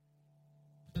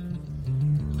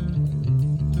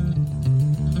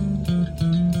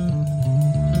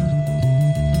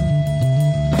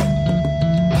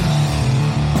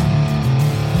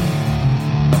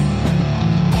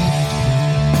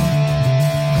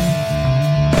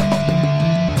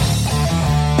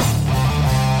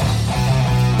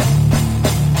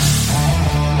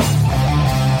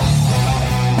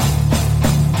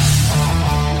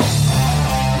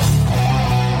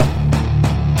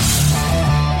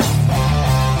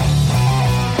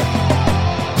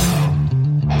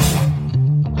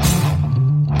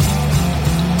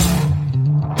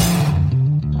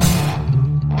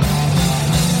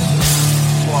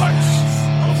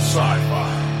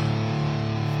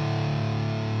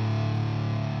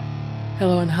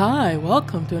Hello and hi,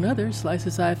 welcome to another Slice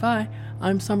of Sci-Fi.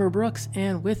 I'm Summer Brooks,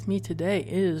 and with me today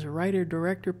is writer,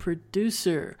 director,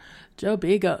 producer Joe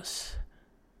Begos,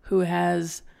 who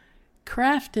has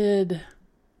crafted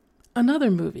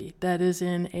another movie that is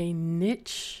in a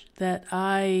niche that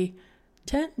I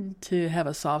tend to have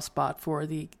a soft spot for,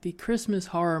 the Christmas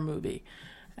horror movie.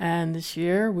 And this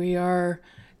year we are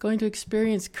going to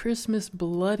experience Christmas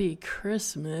Bloody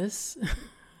Christmas.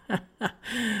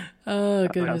 Oh,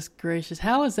 goodness gracious.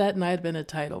 How has that not been a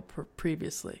title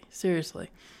previously? Seriously.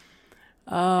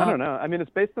 I don't know. I mean,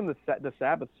 it's based on the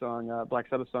Sabbath song, Black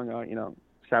Sabbath song,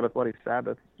 Sabbath Bloody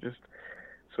Sabbath. Just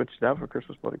switched it out for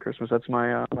Christmas Bloody Christmas. That's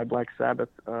my my Black Sabbath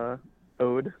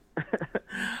ode.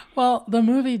 Well, the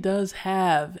movie does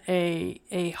have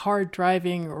a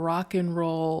hard-driving rock and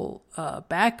roll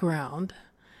background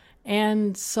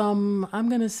and some, I'm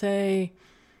going to say,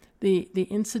 the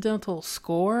incidental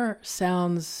score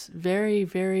sounds very,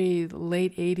 very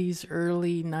late 80s,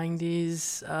 early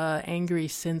 90s angry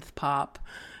synth pop.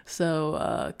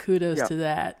 So kudos to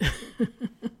that.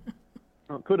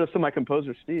 Well, kudos to my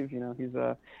composer, Steve. You know, he's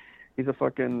a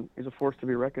force to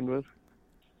be reckoned with.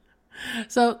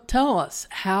 So tell us,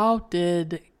 how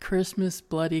did Christmas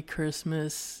Bloody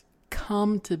Christmas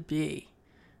come to be?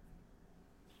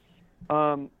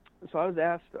 So I was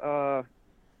asked,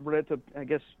 related to, I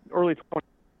guess, early 20s,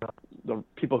 the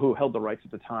people who held the rights at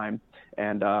the time,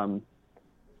 and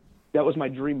that was my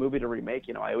dream movie to remake.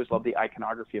 You know, I always loved the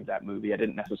iconography of that movie. I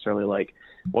didn't necessarily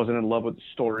wasn't in love with the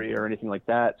story or anything like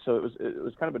that. So it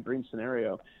was kind of a dream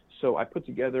scenario. So I put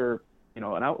together, an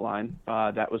outline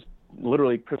that was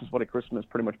literally Christmas Bloody Christmas,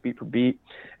 pretty much beat for beat,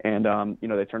 and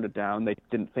they turned it down. They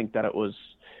didn't think that it was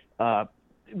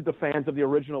the fans of the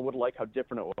original would like how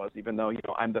different it was, even though,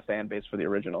 I'm the fan base for the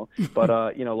original. But,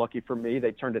 lucky for me,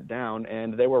 they turned it down,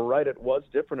 and they were right. It was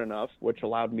different enough, which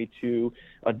allowed me to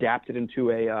adapt it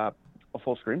into a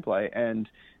full screenplay. And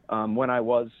when I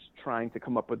was trying to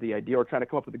come up with the idea or trying to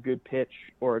come up with a good pitch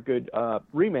or a good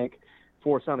remake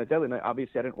for Silent Deadly Night,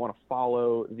 obviously I didn't want to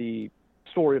follow the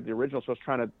story of the original, so I was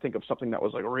trying to think of something that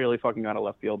was really fucking out of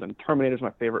left field. And Terminator's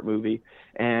my favorite movie,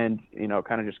 and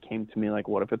kind of just came to me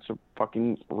what if it's a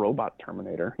fucking robot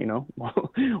Terminator?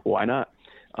 Why not?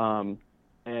 And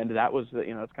that was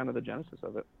that's kind of the genesis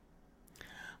of it.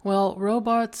 Well,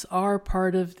 robots are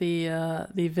part of the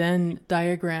Venn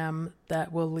diagram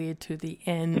that will lead to the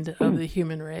end of the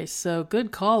human race. So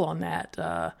good call on that.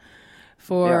 I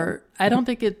don't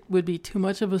think it would be too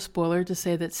much of a spoiler to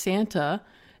say that Santa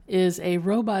is a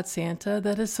robot Santa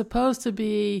that is supposed to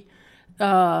be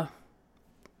a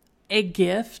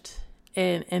gift,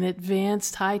 an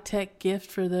advanced high-tech gift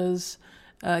for those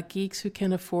geeks who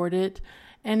can afford it.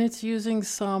 And it's using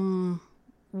some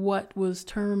what was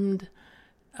termed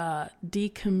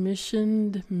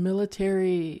decommissioned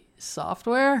military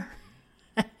software.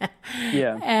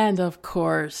 Yeah. And of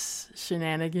course,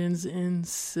 shenanigans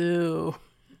ensue.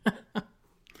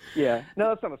 Yeah, no,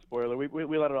 that's not a spoiler.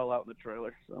 We let it all out in the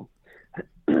trailer. So,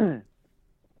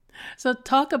 so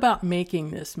talk about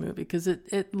making this movie, because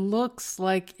it looks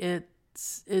like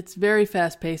it's very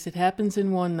fast paced. It happens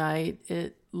in one night.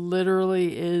 It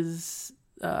literally is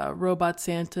Robot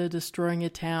Santa destroying a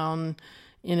town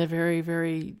in a very,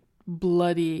 very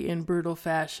bloody and brutal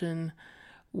fashion.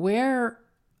 Where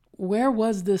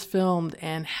was this filmed,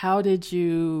 and how did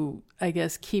you, I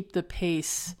guess, keep the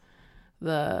pace?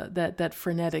 That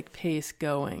frenetic pace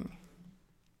going?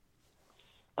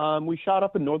 We shot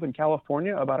up in Northern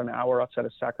California, about an hour outside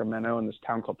of Sacramento, in this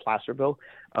town called Placerville.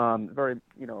 Very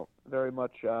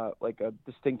much like a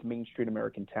distinct Main Street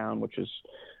American town, which is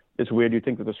weird. You'd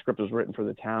think that the script was written for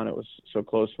the town. It was so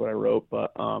close to what I wrote,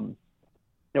 but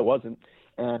it wasn't.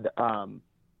 And I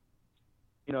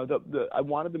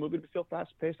wanted the movie to feel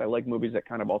fast paced. I like movies that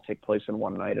kind of all take place in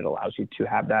one night. It allows you to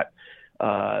have that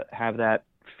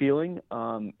feeling,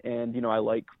 and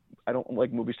I don't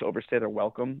like movies to overstay their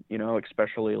welcome,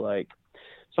 especially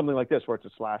something like this where it's a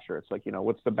slasher. It's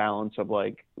what's the balance of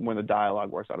when the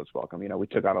dialogue works out its welcome. We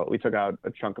took out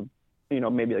a chunk of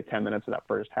maybe 10 minutes of that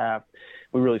first half.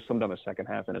 We really slimmed down the second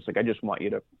half, and it's I just want you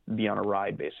to be on a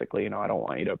ride, basically. I don't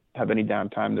want you to have any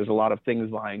downtime. There's a lot of things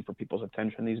vying for people's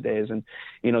attention these days, and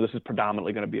this is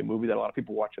predominantly going to be a movie that a lot of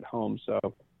people watch at home, so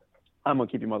I'm gonna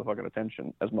keep your motherfucking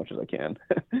attention as much as I can.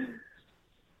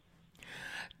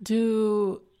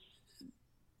 Do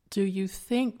you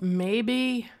think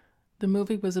maybe the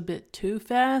movie was a bit too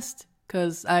fast?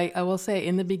 Because I will say,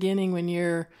 in the beginning, when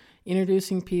you're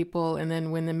introducing people, and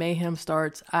then when the mayhem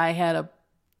starts, I had a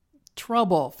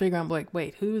trouble figuring out,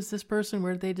 wait, who is this person?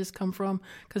 Where did they just come from?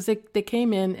 Because they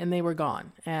came in and they were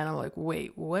gone. And I'm like,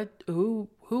 wait, what? Who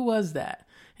was that?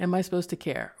 Am I supposed to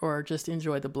care or just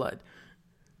enjoy the blood?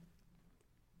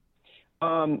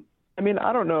 I mean,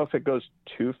 I don't know if it goes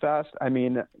too fast. I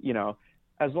mean,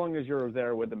 as long as you're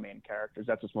there with the main characters,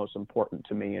 that's what's most important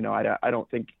to me. I don't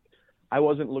think I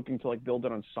wasn't looking to like build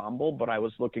an ensemble, but I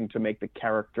was looking to make the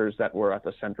characters that were at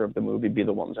the center of the movie be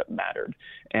the ones that mattered,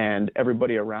 and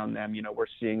everybody around them. We're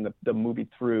seeing the movie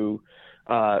through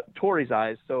Tori's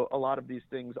eyes, so a lot of these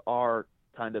things are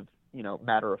kind of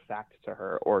matter of fact to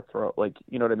her, or throw like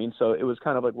what I mean. So it was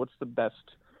kind of like, what's the best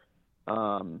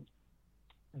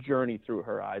journey through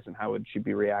her eyes, and how would she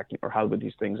be reacting, or how would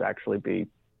these things actually be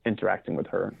interacting with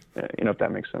her, if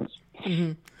that makes sense.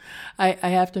 Mm-hmm. I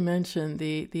have to mention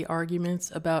the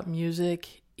arguments about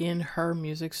music in her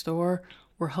music store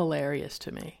were hilarious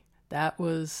to me. That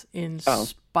was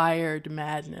inspired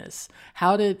madness.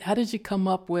 How did you come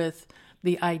up with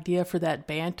the idea for that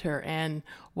banter, and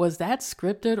was that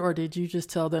scripted, or did you just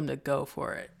tell them to go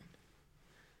for it?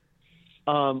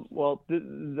 Well,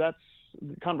 that's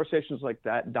conversations like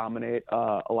that dominate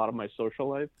a lot of my social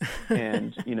life,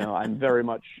 and I'm very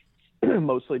much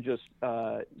mostly just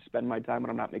spend my time when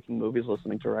I'm not making movies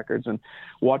listening to records and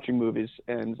watching movies,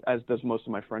 and as does most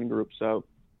of my friend group. So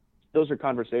those are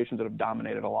conversations that have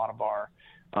dominated a lot of our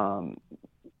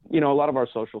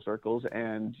social circles,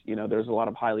 and there's a lot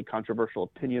of highly controversial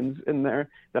opinions in there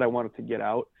that I wanted to get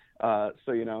out.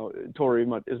 So Tori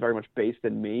is very much based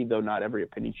in me, though not every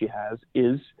opinion she has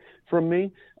is from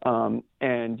me. And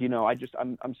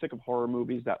I'm sick of horror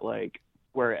movies that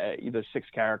where there's 6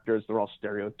 characters, they're all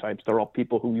stereotypes, they're all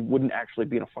people who wouldn't actually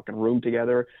be in a fucking room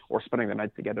together or spending the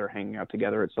night together, hanging out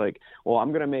together. It's like, well,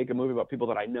 I'm gonna make a movie about people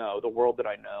that I know, the world that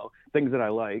I know, things that I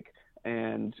like.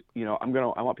 And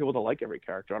I want people to like every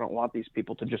character. I don't want these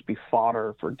people to just be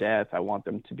fodder for death. I want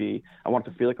it to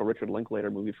feel like a Richard Linklater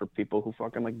movie for people who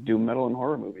fucking like doom metal and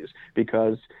horror movies,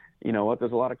 because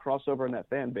there's a lot of crossover in that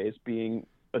fan base, being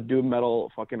a doom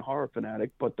metal fucking horror fanatic,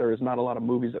 but there is not a lot of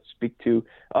movies that speak to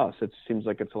us. It seems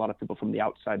like it's a lot of people from the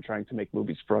outside trying to make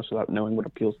movies for us without knowing what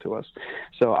appeals to us.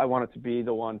 So I wanted to be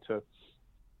the one to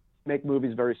make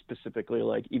movies very specifically,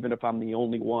 like, even if I'm the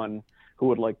only one who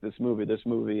would like this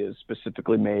movie is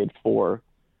specifically made for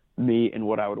me and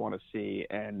what I would want to see,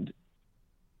 and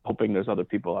hoping there's other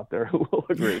people out there who will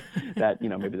agree that,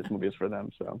 maybe this movie is for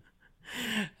them. So.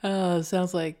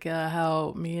 Sounds like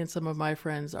how me and some of my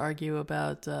friends argue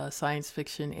about science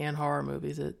fiction and horror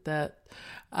movies. That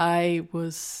I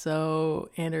was so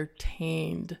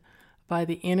entertained by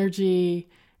the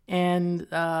energy and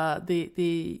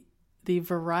the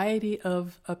variety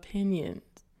of opinions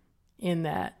in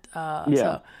that.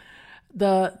 So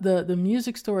the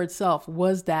music store itself,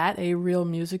 was that a real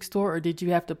music store, or did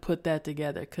you have to put that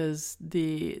together? Because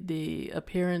the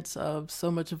appearance of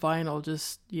so much vinyl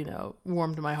just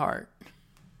warmed my heart.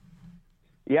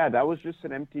 Yeah, that was just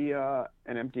an empty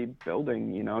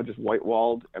building, just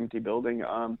white-walled, empty building.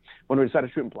 When we decided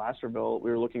to shoot in Placerville,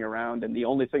 we were looking around, and the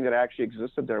only thing that actually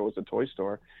existed there was a toy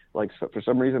store. So for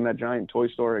some reason, that giant toy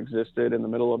store existed in the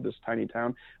middle of this tiny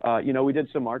town. We did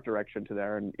some art direction to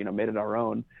there and, made it our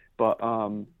own. But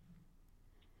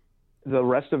the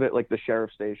rest of it, like the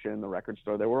sheriff station, the record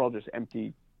store, they were all just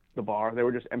empty. The bar, they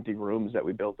were just empty rooms that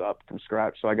we built up from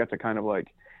scratch. So I got to kind of with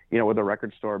a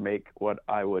record store, make what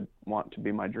I would want to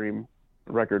be my dream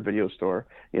record video store,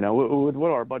 with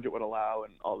what our budget would allow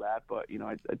and all that. But,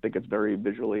 I think it's very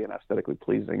visually and aesthetically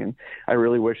pleasing. And I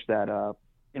really wish that, a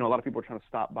lot of people were trying to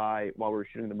stop by while we were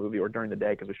shooting the movie or during the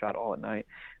day, because we shot all at night,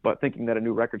 but thinking that a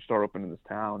new record store opened in this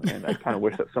town. And I kind of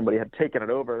wish that somebody had taken it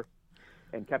over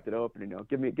and kept it open.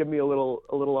 Give me a little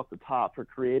off the top for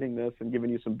creating this and giving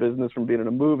you some business from being in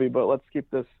a movie, but let's keep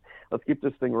this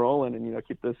thing rolling and,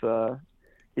 keep this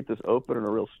open in a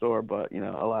real store. But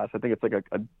alas, I think it's like a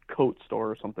coat store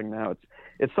or something now.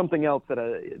 It's something else that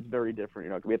it's very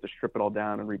different. We have to strip it all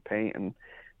down and repaint and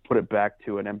put it back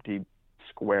to an empty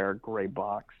square gray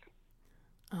box.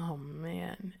 Oh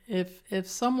man, if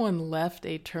someone left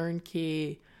a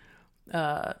turnkey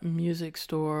music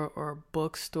store or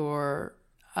bookstore,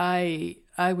 I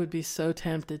would be so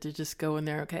tempted to just go in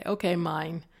there. Okay,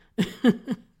 mine.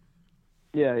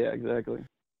 Yeah, exactly.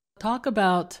 Talk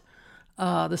about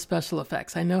the special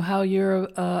effects. I know how you're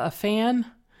a fan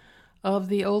of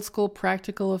the old school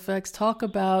practical effects. Talk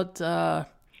about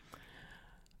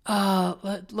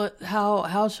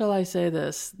how shall I say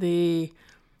this? The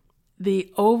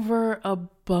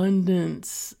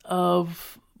overabundance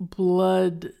of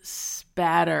blood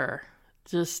spatter,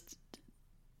 just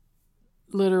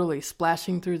literally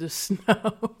splashing through the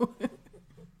snow.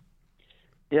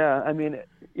 Yeah, I mean,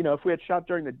 if we had shot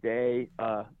during the day,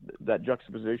 that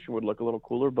juxtaposition would look a little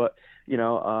cooler. But,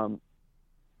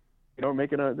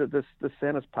 making this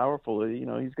Santa's powerful. He's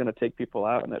going to take people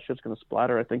out, and that shit's going to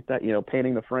splatter. I think that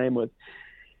painting the frame with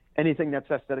anything that's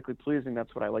aesthetically pleasing,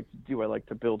 that's what I like to do. I like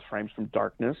to build frames from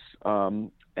darkness,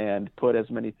 and put as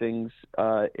many things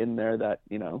in there that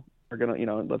are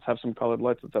gonna, let's have some colored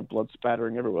lights, let's have blood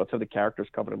spattering everywhere, let's have the characters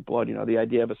covered in blood. The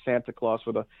idea of a Santa Claus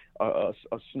with a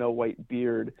snow white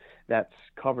beard that's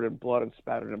covered in blood and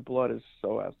spattered in blood is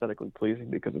so aesthetically pleasing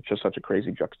because it's just such a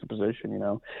crazy juxtaposition.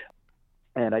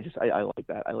 And I like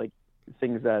that. I like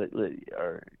things that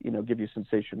are, give you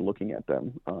sensation looking at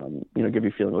them, give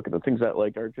you feeling looking at them. Things that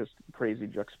are just crazy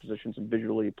juxtapositions and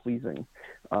visually pleasing.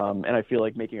 And I feel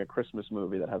like making a Christmas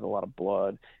movie that has a lot of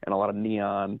blood and a lot of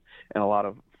neon and a lot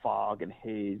of fog and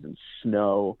haze and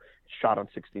snow shot on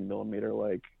 16 millimeter,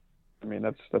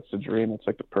 that's the dream. It's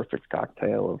like the perfect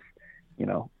cocktail of,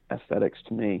 aesthetics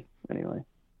to me anyway.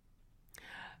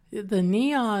 The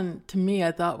neon, to me,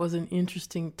 I thought was an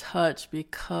interesting touch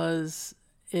because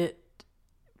it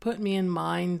put me in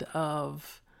mind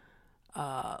of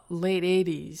late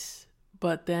 80s,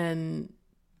 but then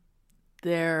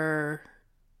their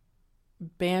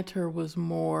banter was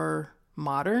more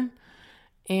modern.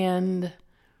 And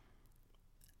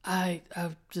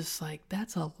I'm just like,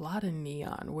 that's a lot of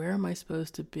neon. Where am I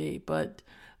supposed to be? But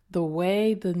the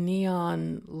way the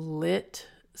neon lit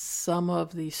some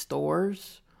of the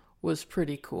stores was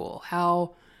pretty cool.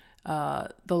 How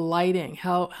the lighting,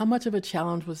 how much of a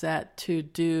challenge was that to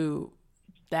do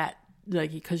that?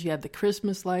 Because you have the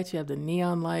Christmas lights, you have the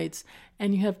neon lights,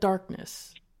 and you have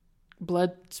darkness,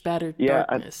 blood spattered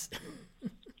darkness.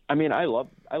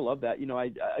 I love that.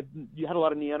 You had a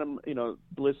lot of neon,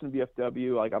 Bliss and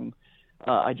VFW.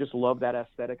 I just love that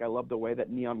aesthetic. I love the way that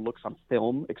neon looks on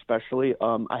film, especially.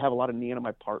 I have a lot of neon in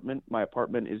my apartment. My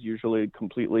apartment is usually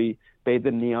completely bathed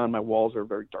in neon. My walls are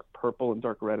very dark purple and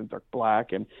dark red and dark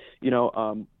black. And,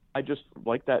 I just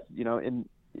like that,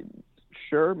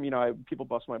 sure, people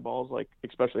bust my balls,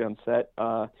 especially on set.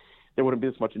 There wouldn't be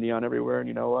this much neon everywhere. And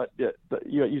you know what?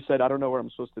 You said, I don't know where I'm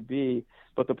supposed to be,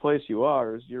 but the place you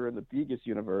are is you're in the Begus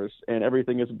universe, and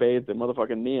everything is bathed in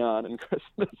motherfucking neon and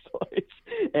Christmas lights.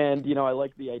 And, I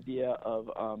like the idea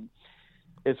of,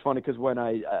 it's funny because when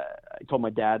I told my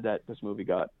dad that this movie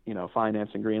got,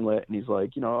 financed and greenlit, and he's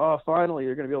like, oh, finally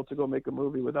you're going to be able to go make a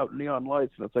movie without neon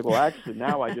lights. And it's like, well, actually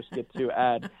now I just get to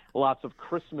add lots of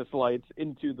Christmas lights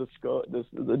into the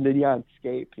neon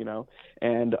scape,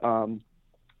 and,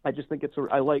 I just think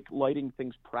I like lighting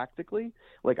things practically.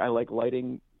 I like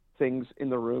lighting things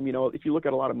in the room. If you look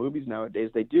at a lot of movies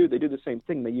nowadays, they do the same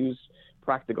thing. They use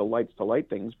practical lights to light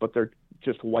things, but they're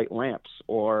just white lamps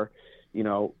or,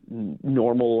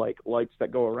 normal lights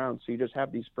that go around. So you just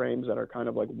have these frames that are kind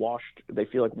of washed. They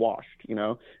feel like washed, you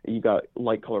got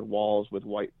light colored walls with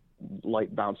white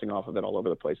light bouncing off of it all over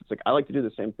the place. It's I like to do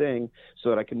the same thing so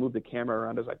that I can move the camera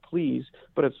around as I please,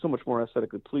 but it's so much more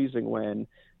aesthetically pleasing when,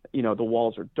 the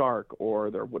walls are dark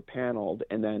or they're wood paneled,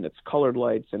 and then it's colored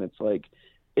lights, and it's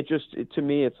to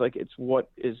me, it's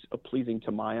what is pleasing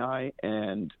to my eye.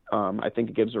 And I think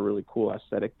it gives a really cool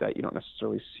aesthetic that you don't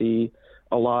necessarily see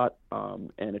a lot.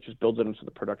 And it just builds it into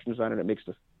the production design, and it makes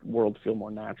the world feel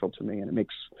more natural to me, and it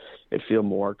makes it feel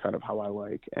more kind of how I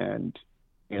like. And,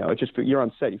 it just, you're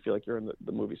on set, you feel like you're in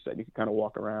the movie set. You can kind of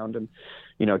walk around and,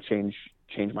 change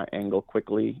my angle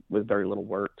quickly with very little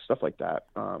work, stuff like that.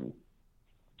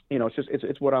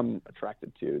 It's what I'm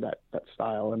attracted to, that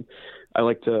style. And I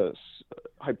like to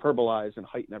hyperbolize and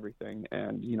heighten everything.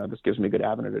 And, this gives me a good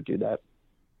avenue to do that.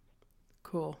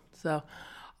 Cool. So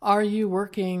are you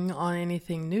working on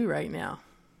anything new right now?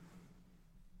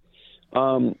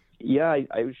 Yeah,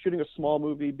 I was shooting a small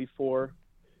movie before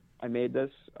I made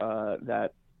this,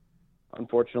 that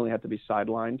unfortunately had to be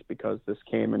sidelined because this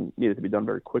came and needed to be done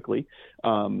very quickly,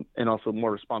 and also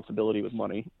more responsibility with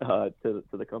money to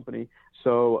the company.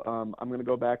 So I'm going to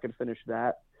go back and finish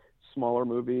that smaller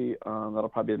movie. That'll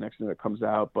probably be the next thing that comes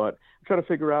out. But I'm trying to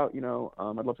figure out,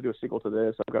 I'd love to do a sequel to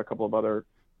this. I've got a couple of other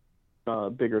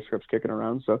bigger scripts kicking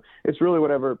around. So it's really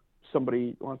whatever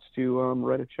somebody wants to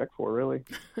write a check for, really.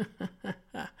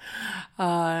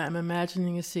 I'm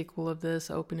imagining a sequel of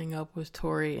this opening up with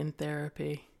Tori in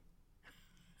therapy.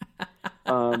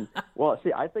 Well,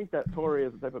 see, I think that Tori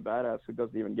is the type of badass who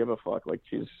doesn't even give a fuck.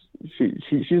 She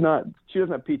doesn't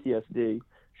have PTSD.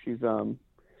 She's I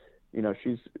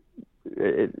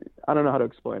don't know how to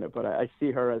explain it, but I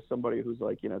see her as somebody who's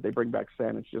they bring back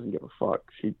Santa and she doesn't give a fuck.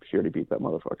 She already beat that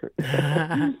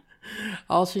motherfucker.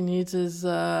 All she needs is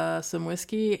some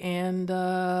whiskey and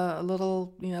a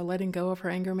little, letting go of her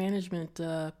anger management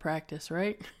practice,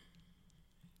 right?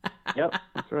 Yep,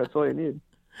 that's right. That's all you need.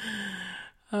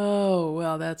 Oh,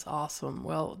 well, that's awesome.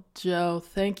 Well, Joe,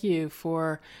 thank you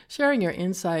for sharing your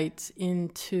insights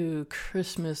into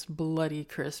Christmas, Bloody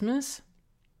Christmas.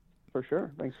 For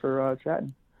sure. Thanks for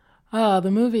chatting.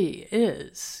 The movie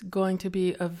is going to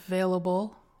be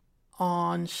available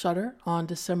on Shudder on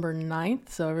December 9th,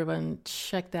 so everyone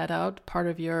check that out. Part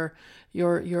of your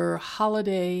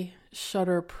holiday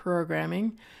Shudder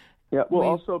programming. Yeah,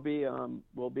 we'll be on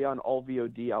all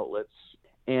VOD outlets,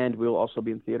 and we'll also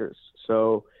be in theaters.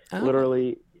 So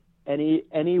literally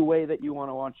any way that you want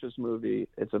to watch this movie,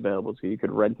 it's available to you. You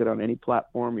could rent it on any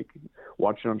platform. You can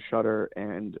watch it on Shudder,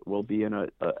 and we'll be in a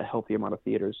healthy amount of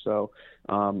theaters. So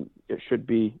it should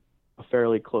be a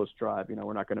fairly close drive.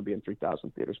 We're not going to be in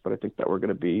 3,000 theaters, but I think that we're going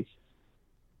to be,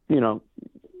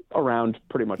 around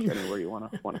pretty much anywhere you want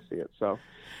to see it. So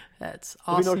that's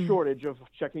awesome. There'll be no shortage of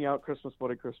checking out Christmas,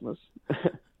 Bloody Christmas.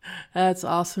 That's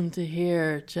awesome to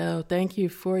hear, Joe. Thank you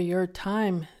for your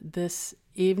time this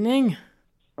evening.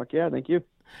 Fuck yeah, thank you.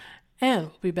 And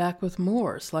we'll be back with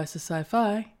more Slice of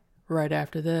Sci-Fi right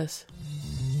after this.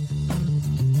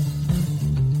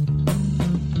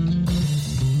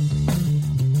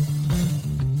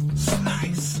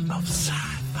 Slice of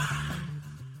Sci-Fi.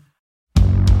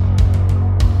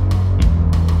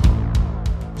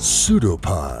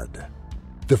 Pseudopod,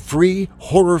 the free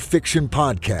horror fiction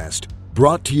podcast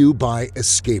brought to you by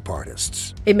Escape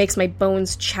Artists. It makes my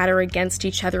bones chatter against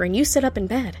each other, and you sit up in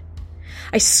bed.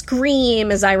 I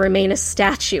scream as I remain a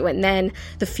statue, and then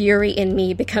the fury in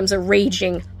me becomes a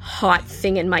raging, hot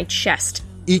thing in my chest.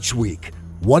 Each week,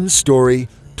 one story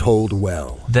told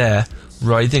well. There,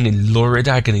 writhing in lurid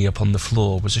agony upon the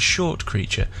floor, was a short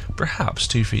creature, perhaps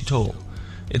 2 feet tall.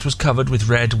 It was covered with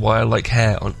red wire-like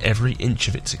hair on every inch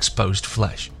of its exposed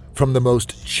flesh. From the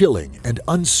most chilling and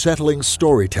unsettling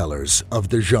storytellers of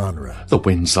the genre. The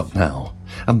wind's up now,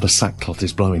 and the sackcloth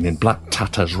is blowing in black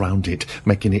tatters round it,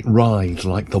 making it writhe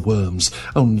like the worms.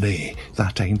 Only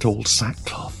that ain't all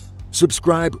sackcloth.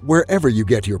 Subscribe wherever you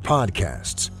get your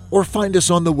podcasts, or find us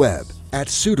on the web at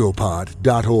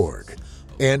pseudopod.org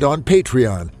and on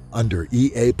Patreon under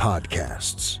EA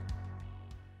Podcasts.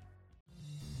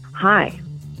 Hi,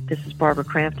 this is Barbara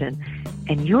Crampton,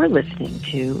 and you're listening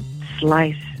to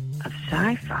Slice of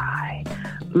Sci-Fi.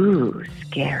 Ooh,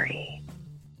 scary.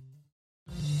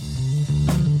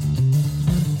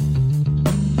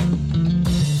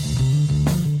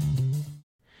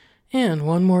 And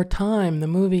one more time, the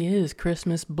movie is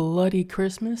Christmas, Bloody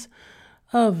Christmas,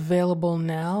 available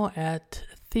now at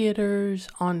theaters,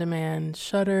 on-demand,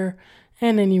 Shudder,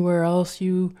 and anywhere else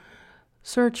you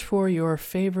search for your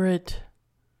favorite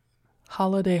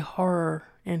holiday horror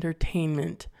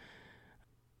entertainment.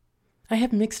 I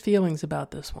have mixed feelings about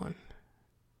this one.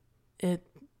 It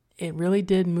really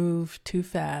did move too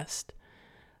fast,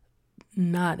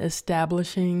 not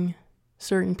establishing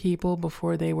certain people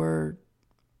before they were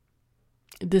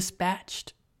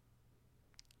dispatched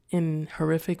in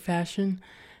horrific fashion.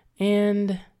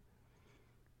 And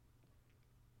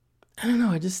I don't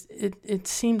know, it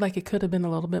seemed like it could have been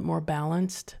a little bit more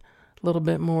balanced, a little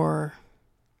bit more,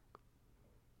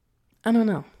 I don't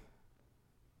know.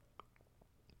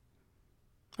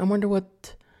 I wonder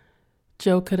what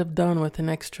Joe could have done with an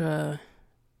extra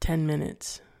 10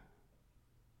 minutes.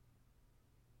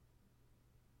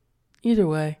 Either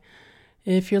way,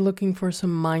 if you're looking for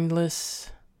some mindless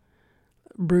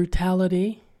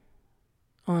brutality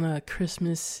on a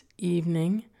Christmas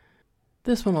evening,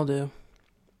 this one will do.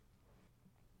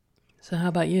 So how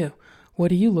about you? What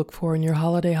do you look for in your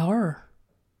holiday horror?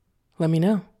 Let me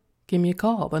know. Give me a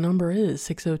call. The number is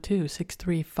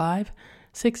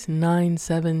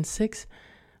 602-635-6976,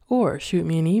 or shoot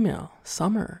me an email,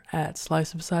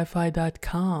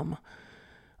 summer@sliceofsci-fi.com.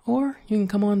 Or you can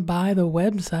come on by the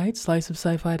website,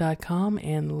 sliceofsci-fi.com,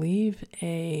 and leave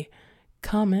a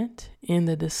comment in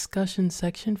the discussion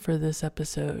section for this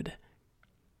episode.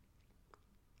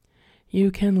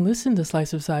 You can listen to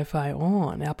Slice of Sci-Fi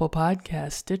on Apple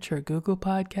Podcasts, Stitcher, Google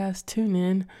Podcasts,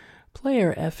 TuneIn,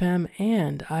 Player FM,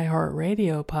 and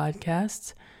iHeartRadio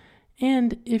podcasts.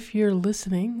 And if you're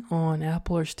listening on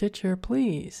Apple or Stitcher,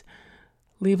 please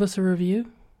leave us a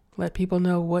review. Let people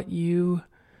know what you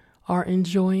are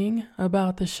enjoying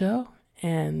about the show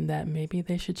and that maybe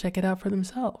they should check it out for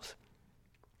themselves.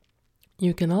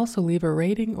 You can also leave a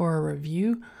rating or a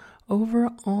review over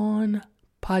on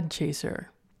Podchaser.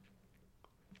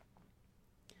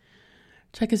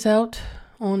 Check us out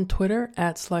on Twitter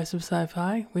 @Slice of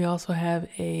Sci-Fi. We also have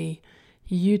a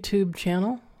YouTube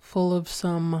channel full of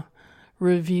some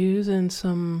reviews and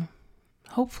some,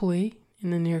 hopefully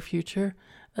in the near future,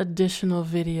 additional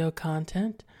video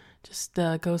content. Just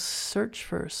go search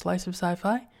for Slice of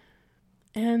Sci-Fi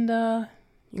and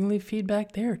You can leave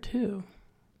feedback there too.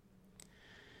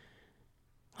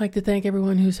 I'd like to thank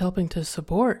everyone who's helping to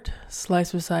support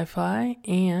Slice of Sci-Fi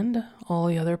and all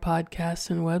the other podcasts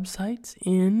and websites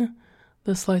in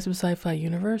the Slice of Sci-Fi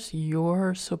universe.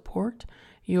 Your support,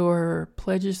 your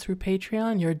pledges through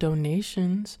Patreon, your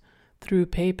donations through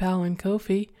PayPal and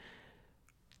Ko-fi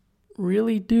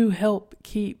really do help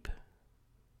keep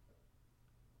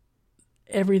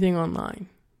everything online.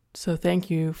 So thank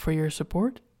you for your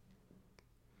support.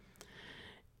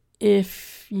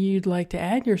 If you'd like to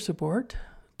add your support,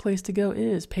 place to go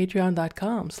is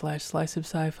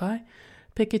patreon.com/sliceofsci-fi.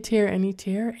 Pick a tier, any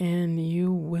tier, and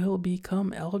you will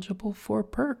become eligible for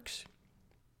perks.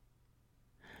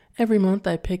 Every month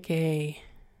I pick a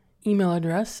email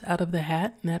address out of the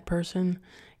hat, and that person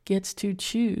gets to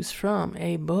choose from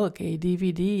a book, a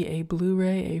DVD, a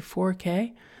Blu-ray, a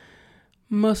 4K.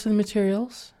 Most of the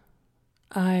materials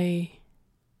I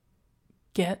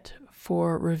get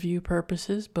for review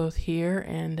purposes, both here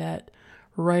and at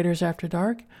Writers After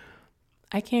Dark.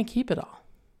 I can't keep it all.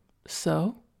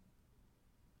 So,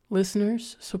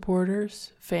 listeners,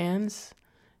 supporters, fans,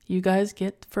 you guys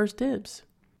get first dibs.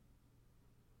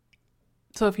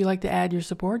 So if you'd like to add your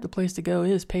support, the place to go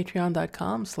is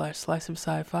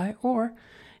patreon.com/sliceofsci-fi, or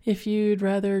if you'd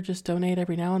rather just donate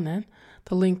every now and then,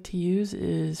 the link to use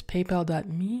is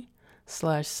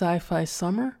paypal.me/sci-fi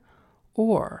summer,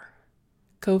 or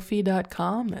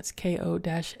Ko-fi.com, that's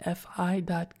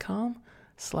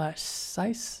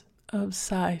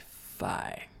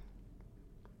ko-fi.com/sliceofsci-fi.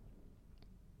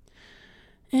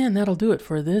 And that'll do it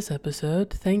for this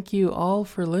episode. Thank you all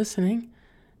for listening.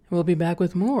 We'll be back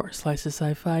with more Slice of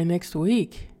Sci-Fi next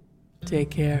week.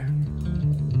 Take care.